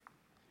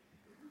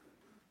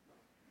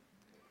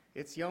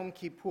It's Yom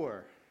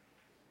Kippur.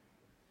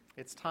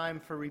 It's time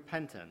for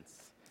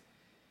repentance.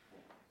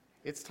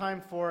 It's time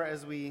for,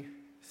 as we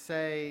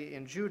say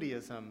in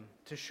Judaism,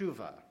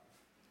 teshuvah.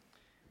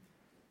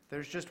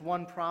 There's just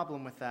one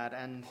problem with that,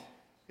 and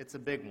it's a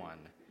big one.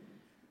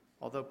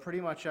 Although pretty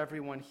much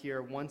everyone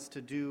here wants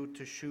to do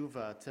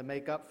teshuvah to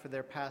make up for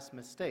their past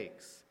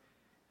mistakes,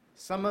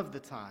 some of the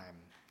time,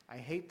 I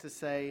hate to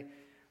say,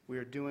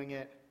 we're doing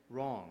it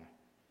wrong.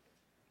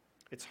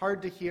 It's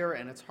hard to hear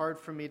and it's hard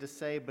for me to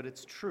say, but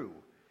it's true.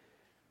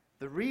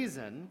 The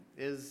reason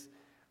is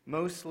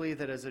mostly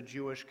that as a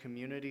Jewish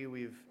community,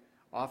 we've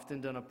often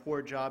done a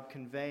poor job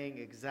conveying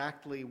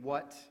exactly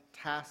what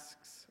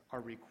tasks are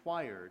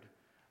required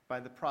by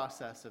the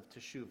process of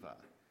teshuvah.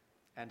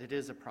 And it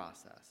is a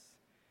process.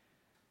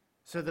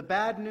 So the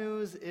bad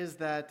news is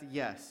that,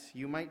 yes,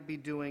 you might be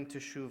doing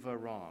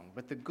teshuvah wrong.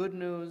 But the good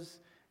news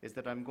is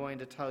that I'm going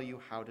to tell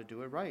you how to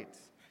do it right.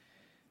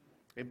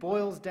 It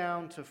boils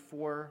down to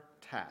 4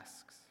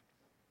 tasks: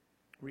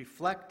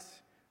 reflect,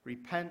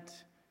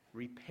 repent,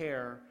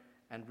 repair,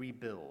 and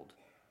rebuild.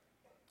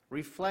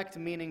 Reflect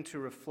meaning to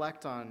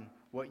reflect on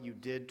what you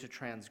did to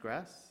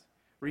transgress.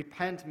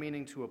 Repent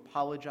meaning to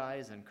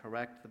apologize and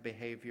correct the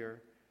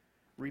behavior.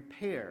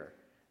 Repair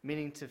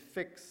meaning to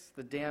fix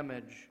the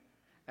damage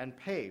and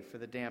pay for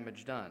the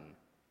damage done.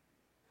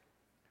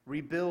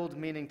 Rebuild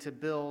meaning to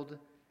build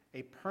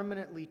a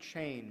permanently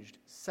changed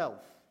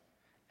self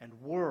and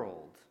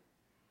world.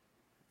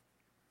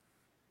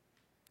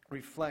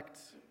 Reflect,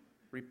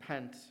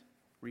 repent,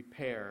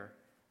 repair,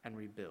 and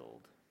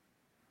rebuild.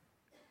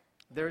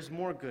 There's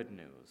more good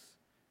news.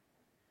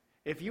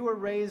 If you were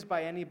raised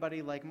by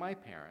anybody like my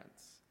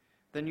parents,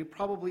 then you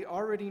probably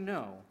already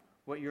know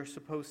what you're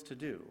supposed to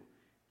do,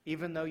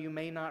 even though you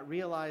may not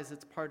realize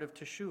it's part of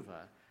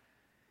teshuvah.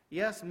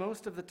 Yes,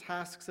 most of the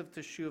tasks of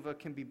teshuvah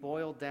can be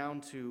boiled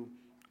down to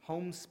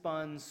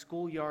homespun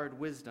schoolyard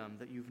wisdom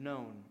that you've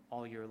known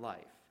all your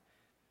life.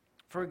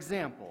 For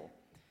example,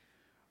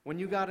 when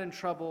you got in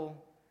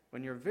trouble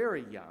when you're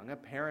very young, a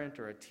parent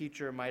or a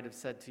teacher might have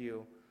said to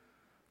you,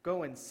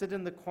 "Go and sit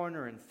in the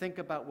corner and think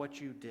about what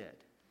you did."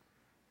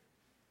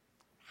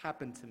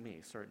 Happened to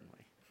me,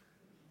 certainly.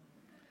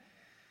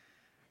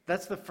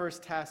 That's the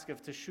first task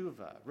of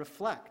teshuvah.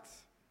 Reflect.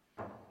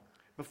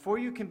 Before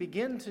you can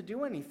begin to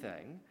do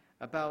anything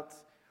about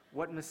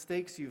what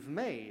mistakes you've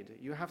made,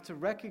 you have to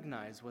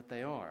recognize what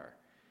they are.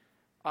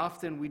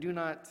 Often we do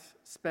not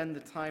spend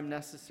the time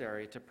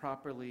necessary to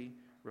properly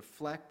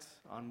reflect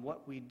on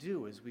what we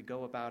do as we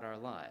go about our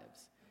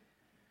lives.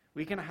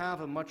 We can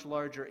have a much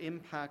larger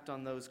impact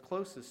on those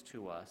closest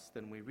to us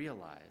than we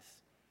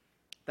realize.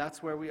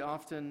 That's where we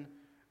often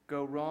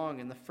go wrong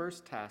in the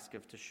first task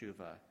of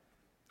teshuvah.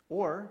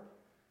 Or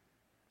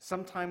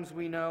sometimes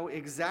we know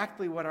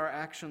exactly what our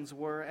actions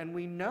were and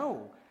we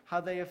know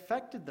how they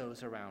affected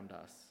those around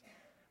us,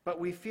 but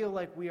we feel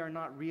like we are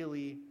not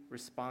really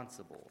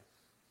responsible.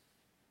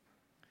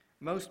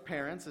 Most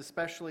parents,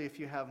 especially if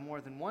you have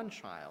more than one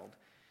child,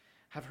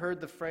 have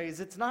heard the phrase,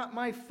 "It's not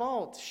my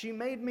fault, she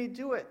made me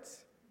do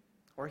it,"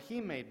 or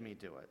 "he made me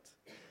do it."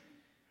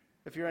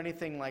 If you're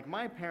anything like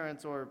my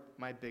parents, or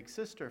my big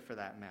sister for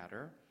that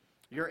matter,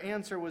 your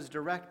answer was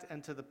direct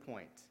and to the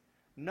point.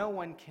 No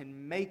one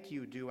can make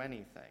you do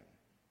anything.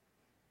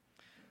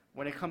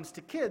 When it comes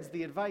to kids,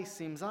 the advice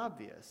seems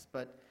obvious,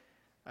 but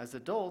as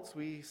adults,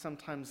 we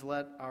sometimes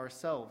let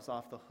ourselves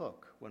off the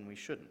hook when we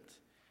shouldn't.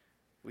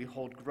 We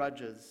hold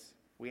grudges,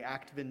 we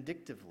act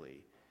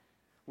vindictively.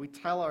 We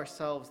tell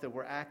ourselves that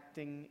we're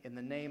acting in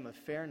the name of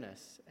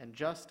fairness and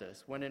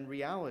justice, when in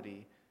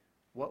reality,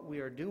 what we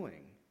are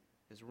doing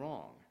is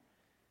wrong.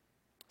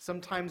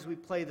 Sometimes we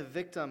play the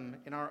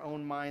victim in our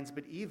own minds,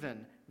 but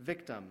even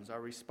victims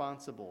are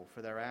responsible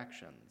for their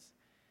actions.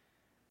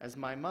 As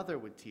my mother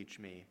would teach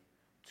me,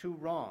 2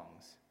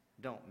 wrongs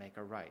don't make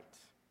a right.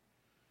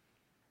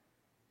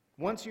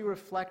 Once you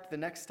reflect, the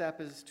next step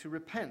is to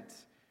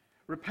repent.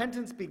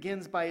 Repentance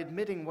begins by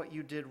admitting what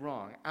you did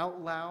wrong, out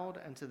loud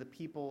and to the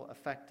people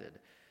affected.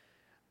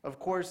 Of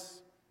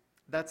course,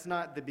 that's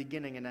not the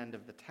beginning and end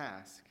of the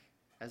task.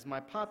 As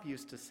my pop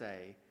used to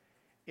say,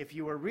 if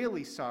you were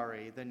really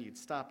sorry, then you'd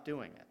stop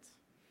doing it.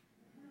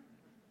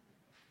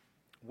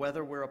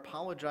 Whether we're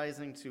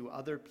apologizing to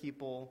other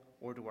people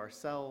or to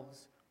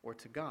ourselves or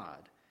to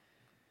God,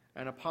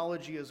 an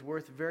apology is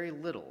worth very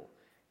little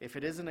if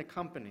it isn't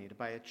accompanied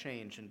by a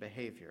change in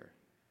behavior.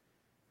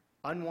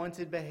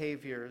 Unwanted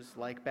behaviors,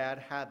 like bad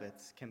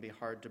habits, can be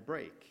hard to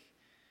break.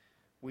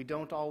 We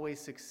don't always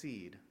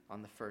succeed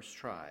on the first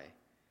try,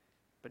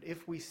 but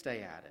if we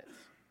stay at it,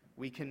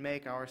 we can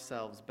make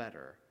ourselves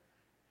better.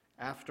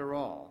 After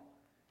all,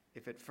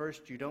 if at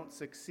first you don't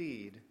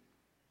succeed,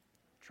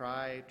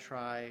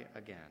 try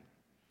again.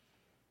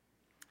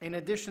 In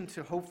addition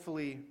to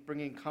hopefully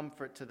bringing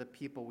comfort to the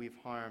people we've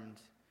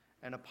harmed,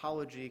 an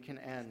apology can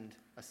end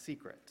a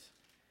secret.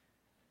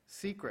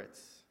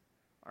 Secrets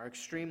are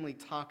extremely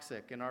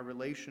toxic in our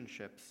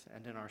relationships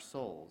and in our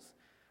souls.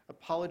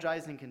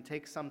 Apologizing can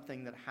take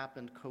something that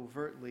happened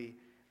covertly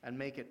and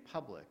make it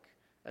public,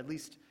 at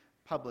least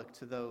public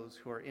to those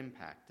who are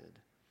impacted.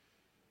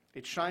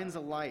 It shines a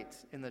light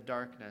in the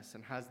darkness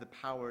and has the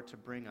power to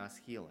bring us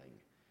healing.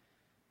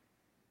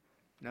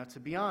 Now, to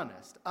be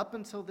honest, up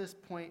until this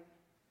point,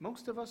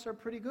 most of us are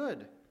pretty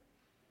good.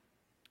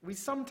 We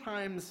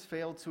sometimes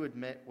fail to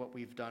admit what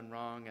we've done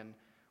wrong, and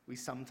we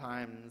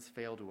sometimes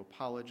fail to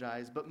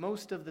apologize, but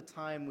most of the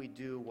time we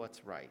do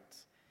what's right.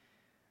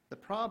 The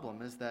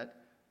problem is that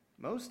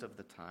most of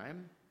the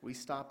time we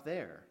stop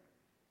there.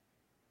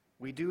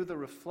 We do the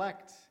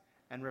reflect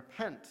and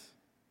repent,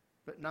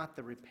 but not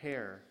the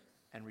repair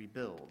and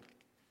rebuild.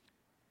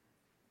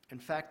 In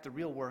fact, the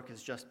real work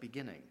is just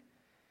beginning.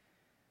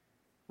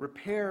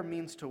 Repair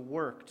means to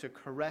work to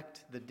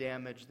correct the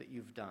damage that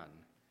you've done.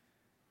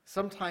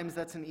 Sometimes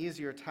that's an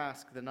easier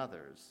task than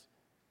others.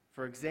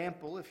 For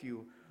example, if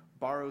you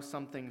borrow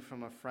something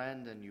from a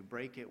friend and you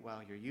break it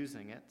while you're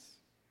using it,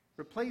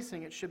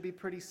 replacing it should be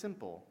pretty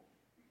simple.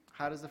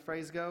 How does the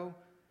phrase go?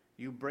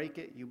 You break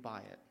it, you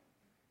buy it.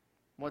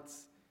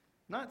 What's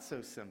not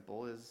so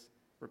simple is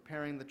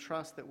repairing the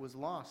trust that was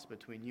lost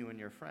between you and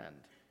your friend.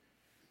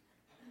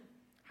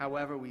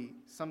 However, we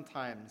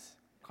sometimes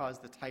cause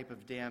the type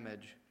of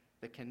damage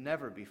that can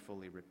never be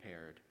fully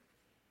repaired.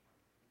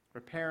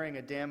 Repairing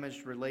a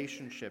damaged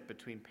relationship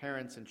between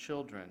parents and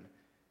children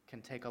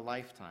can take a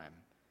lifetime,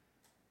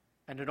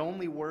 and it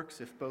only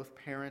works if both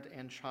parent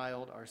and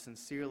child are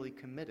sincerely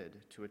committed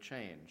to a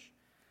change.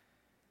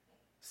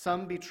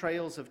 Some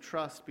betrayals of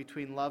trust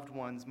between loved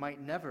ones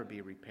might never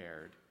be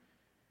repaired.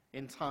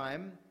 In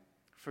time,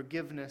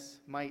 forgiveness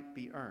might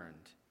be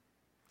earned.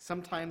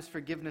 Sometimes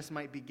forgiveness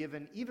might be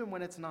given even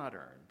when it's not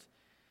earned.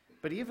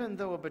 But even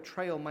though a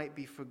betrayal might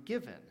be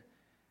forgiven,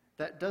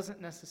 that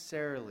doesn't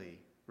necessarily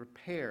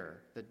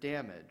repair the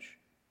damage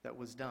that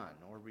was done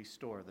or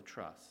restore the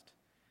trust.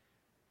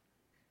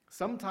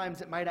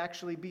 Sometimes it might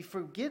actually be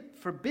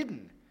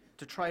forbidden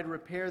to try to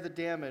repair the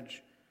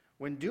damage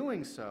when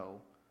doing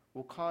so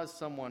will cause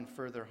someone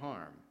further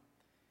harm.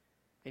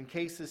 In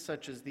cases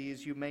such as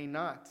these, you may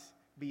not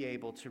be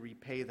able to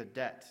repay the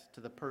debt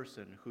to the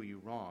person who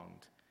you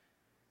wronged,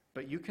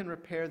 but you can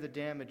repair the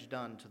damage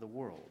done to the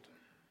world.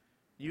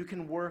 You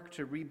can work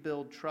to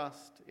rebuild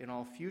trust in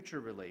all future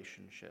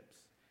relationships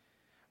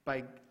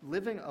by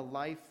living a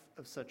life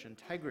of such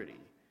integrity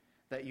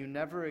that you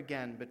never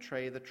again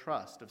betray the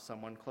trust of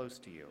someone close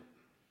to you.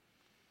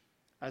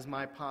 As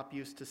my pop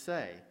used to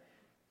say,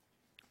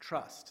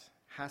 trust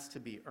has to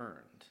be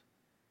earned.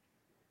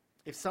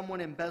 If someone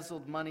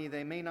embezzled money,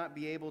 they may not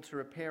be able to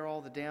repair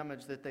all the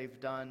damage that they've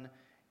done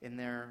in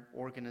their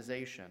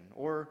organization,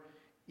 or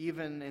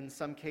even in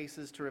some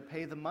cases to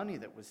repay the money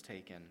that was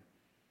taken.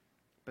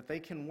 But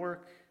they can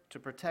work to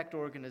protect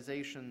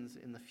organizations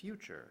in the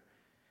future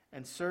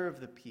and serve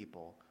the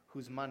people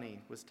whose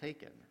money was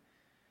taken.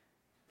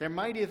 There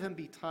might even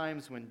be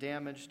times when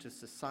damage to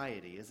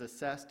society is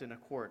assessed in a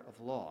court of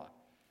law.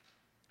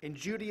 In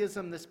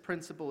Judaism, this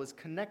principle is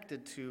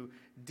connected to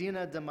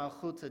dina de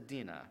malchuta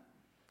dina,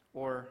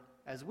 or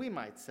as we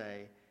might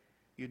say,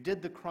 you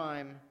did the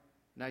crime,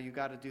 now you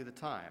got to do the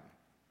time.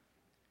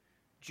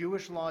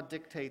 Jewish law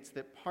dictates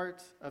that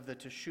part of the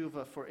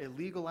teshuvah for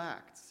illegal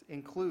acts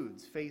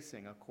includes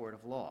facing a court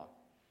of law.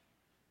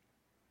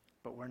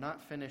 But we're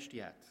not finished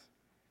yet.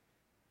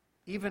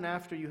 Even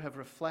after you have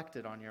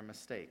reflected on your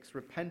mistakes,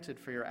 repented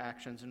for your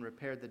actions, and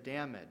repaired the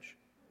damage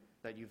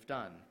that you've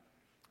done,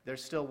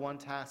 there's still one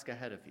task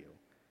ahead of you.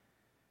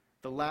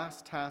 The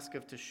last task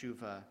of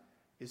teshuvah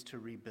is to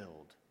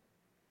rebuild.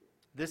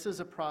 This is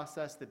a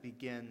process that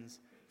begins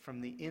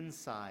from the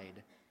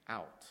inside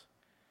out.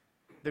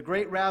 The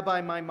great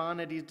Rabbi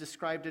Maimonides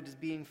described it as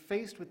being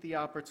faced with the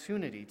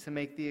opportunity to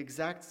make the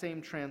exact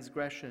same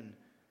transgression,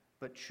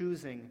 but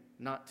choosing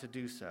not to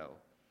do so.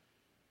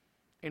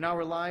 In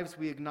our lives,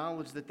 we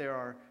acknowledge that there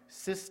are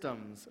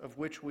systems of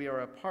which we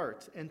are a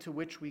part and to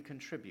which we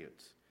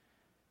contribute.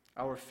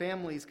 Our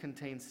families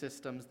contain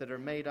systems that are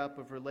made up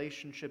of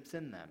relationships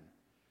in them.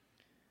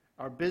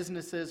 Our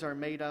businesses are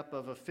made up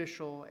of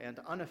official and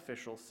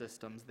unofficial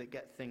systems that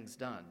get things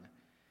done.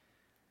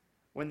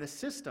 When the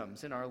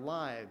systems in our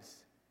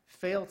lives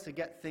fail to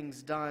get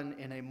things done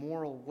in a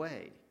moral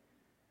way,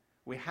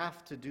 we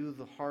have to do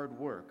the hard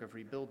work of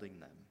rebuilding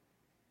them.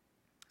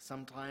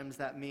 Sometimes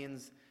that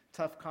means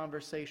tough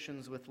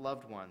conversations with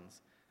loved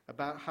ones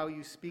about how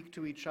you speak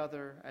to each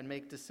other and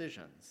make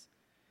decisions.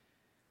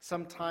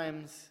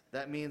 Sometimes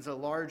that means a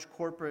large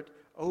corporate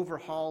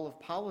overhaul of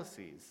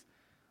policies,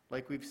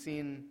 like we've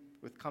seen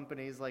with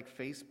companies like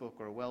Facebook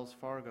or Wells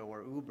Fargo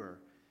or Uber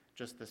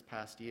just this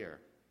past year.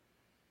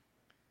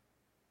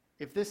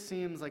 If this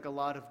seems like a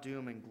lot of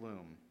doom and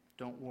gloom,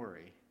 don't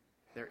worry.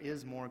 There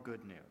is more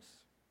good news.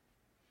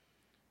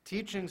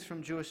 Teachings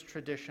from Jewish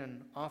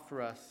tradition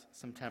offer us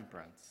some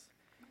temperance.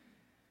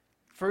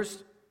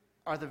 First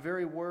are the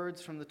very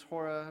words from the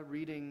Torah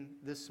reading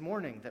this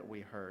morning that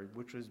we heard,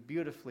 which was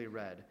beautifully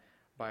read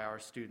by our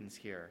students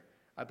here.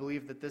 I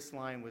believe that this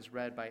line was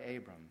read by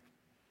Abram.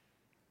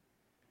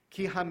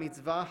 Ki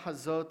ha-mitzvah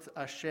hazot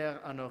asher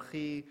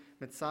anochi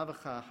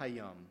mitzavacha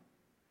hayom.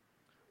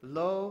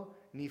 Lo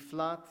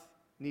niflet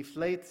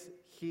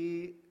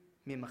hi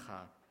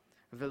mimcha,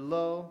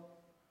 velo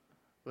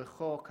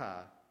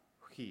L'choka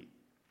hi.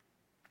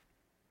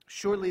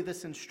 Surely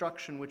this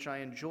instruction which I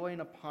enjoin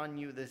upon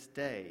you this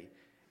day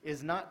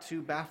is not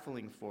too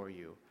baffling for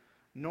you,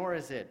 nor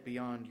is it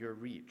beyond your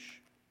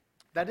reach.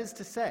 That is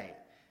to say,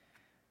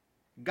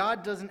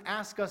 God doesn't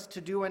ask us to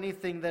do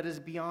anything that is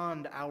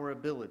beyond our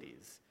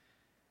abilities.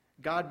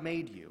 God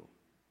made you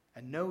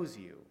and knows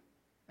you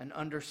and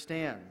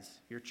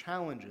understands your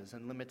challenges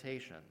and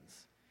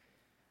limitations.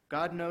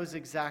 God knows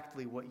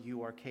exactly what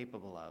you are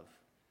capable of.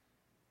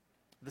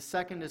 The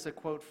second is a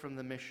quote from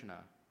the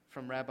Mishnah,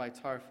 from Rabbi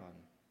Tarfon.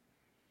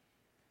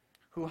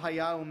 Hu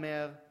haya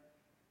omer,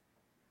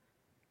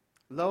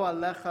 lo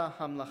alecha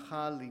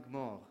hamlacha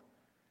ligmor,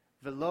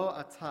 velo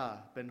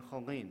ata ben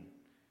cholin.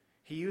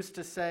 He used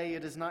to say,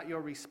 it is not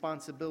your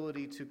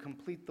responsibility to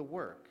complete the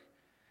work,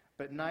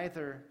 but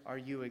neither are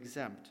you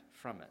exempt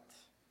from it.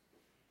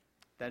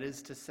 That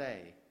is to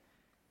say,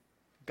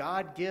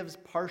 God gives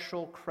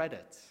partial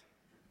credit.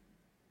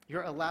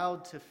 You're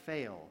allowed to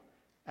fail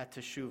at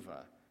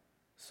teshuvah,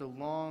 so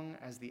long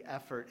as the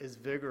effort is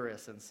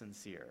vigorous and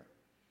sincere.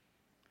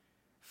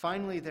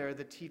 Finally, there are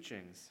the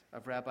teachings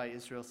of Rabbi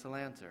Israel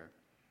Salanter.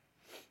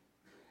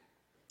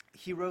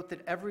 He wrote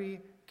that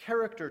every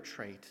character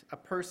trait a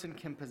person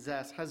can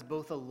possess has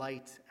both a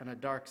light and a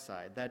dark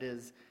side, that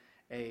is,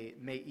 a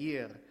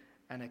me'ir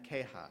and a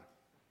keha,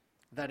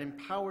 that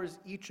empowers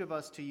each of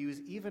us to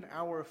use even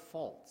our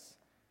faults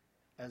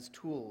as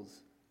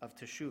tools of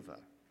teshuvah.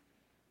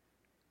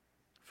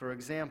 For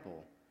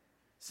example,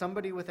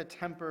 somebody with a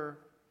temper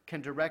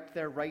can direct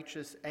their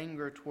righteous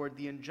anger toward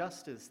the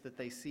injustice that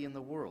they see in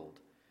the world,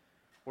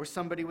 or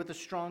somebody with a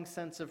strong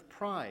sense of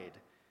pride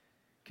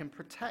can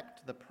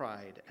protect the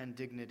pride and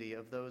dignity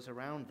of those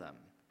around them.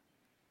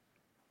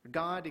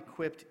 God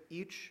equipped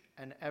each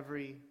and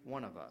every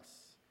one of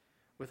us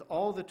with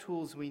all the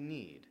tools we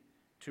need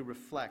to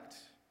reflect,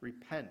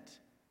 repent,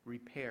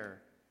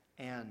 repair,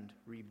 and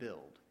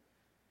rebuild.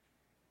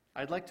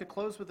 I'd like to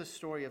close with a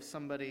story of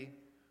somebody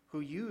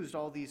who used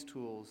all these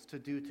tools to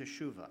do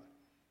teshuvah.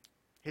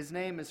 His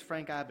name is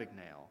Frank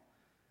Abagnale.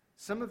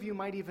 Some of you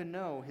might even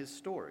know his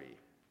story.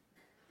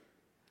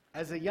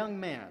 As a young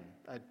man,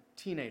 a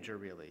teenager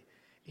really,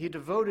 he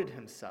devoted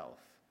himself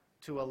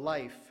to a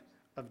life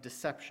of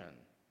deception.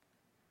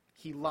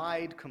 He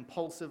lied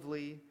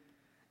compulsively,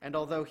 and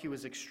although he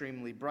was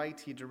extremely bright,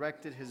 he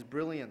directed his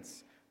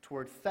brilliance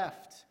toward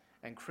theft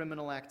and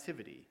criminal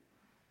activity.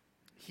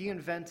 He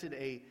invented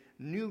a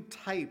new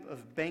type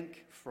of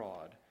bank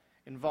fraud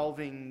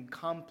involving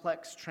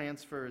complex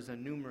transfers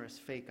and numerous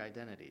fake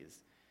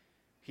identities.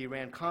 He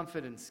ran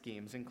confidence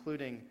schemes,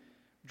 including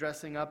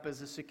dressing up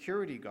as a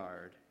security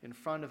guard in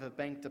front of a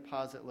bank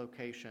deposit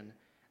location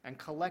and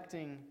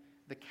collecting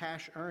the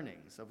cash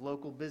earnings of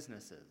local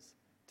businesses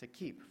to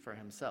keep for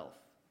himself.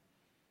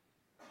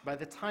 By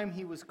the time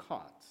he was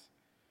caught,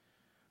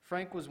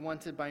 Frank was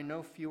wanted by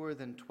no fewer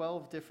than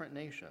 12 different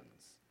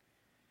nations.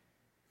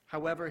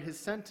 However, his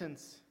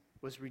sentence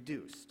was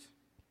reduced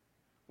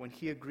when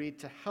he agreed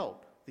to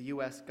help the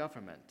U.S.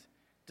 government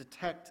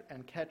detect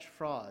and catch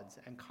frauds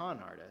and con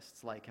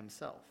artists like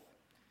himself.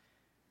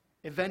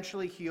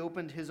 Eventually, he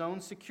opened his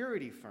own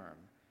security firm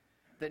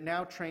that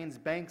now trains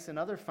banks and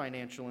other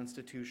financial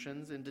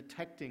institutions in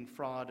detecting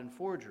fraud and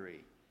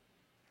forgery.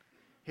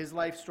 His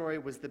life story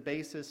was the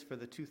basis for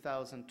the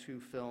 2002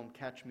 film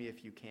Catch Me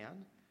If You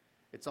Can.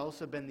 It's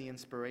also been the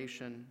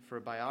inspiration for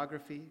a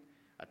biography,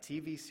 a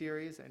TV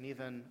series, and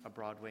even a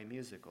Broadway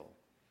musical.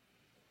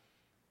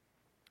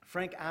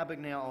 Frank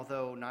Abagnale,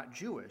 although not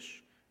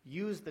Jewish,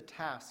 used the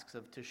tasks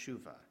of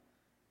teshuvah.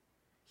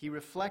 He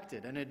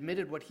reflected and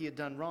admitted what he had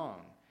done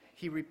wrong.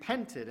 He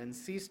repented and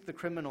ceased the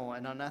criminal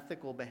and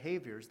unethical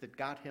behaviors that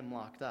got him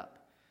locked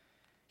up.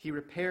 He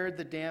repaired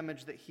the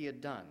damage that he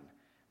had done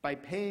by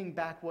paying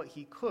back what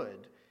he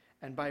could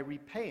and by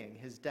repaying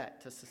his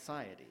debt to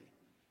society.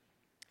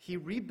 He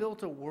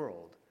rebuilt a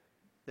world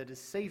that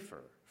is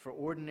safer for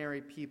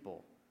ordinary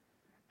people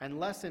and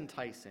less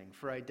enticing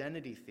for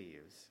identity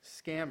thieves,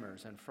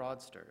 scammers, and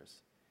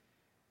fraudsters.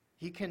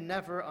 He can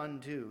never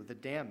undo the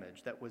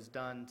damage that was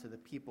done to the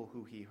people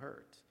who he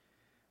hurt,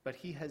 but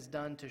he has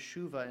done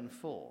teshuvah in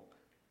full,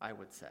 I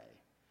would say.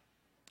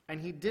 And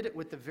he did it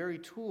with the very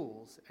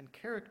tools and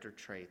character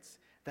traits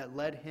that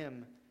led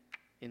him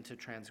into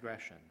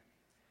transgression.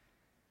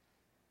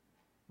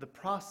 The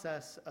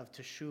process of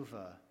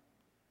teshuvah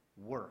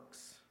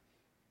works.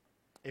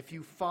 If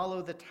you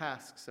follow the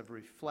tasks of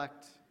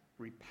reflect,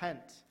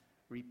 repent,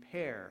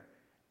 repair,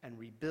 and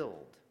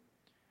rebuild,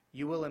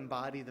 you will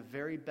embody the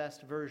very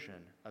best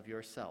version of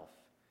yourself.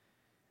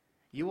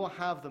 You will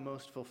have the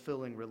most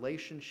fulfilling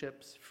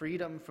relationships,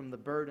 freedom from the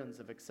burdens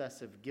of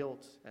excessive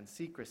guilt and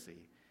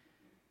secrecy.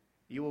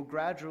 You will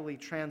gradually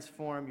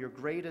transform your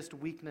greatest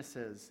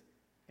weaknesses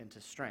into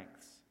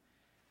strengths.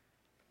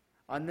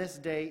 On this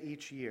day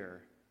each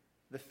year,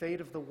 the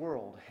fate of the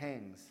world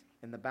hangs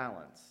in the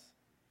balance,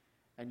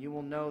 and you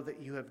will know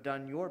that you have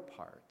done your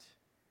part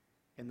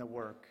in the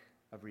work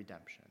of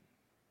redemption.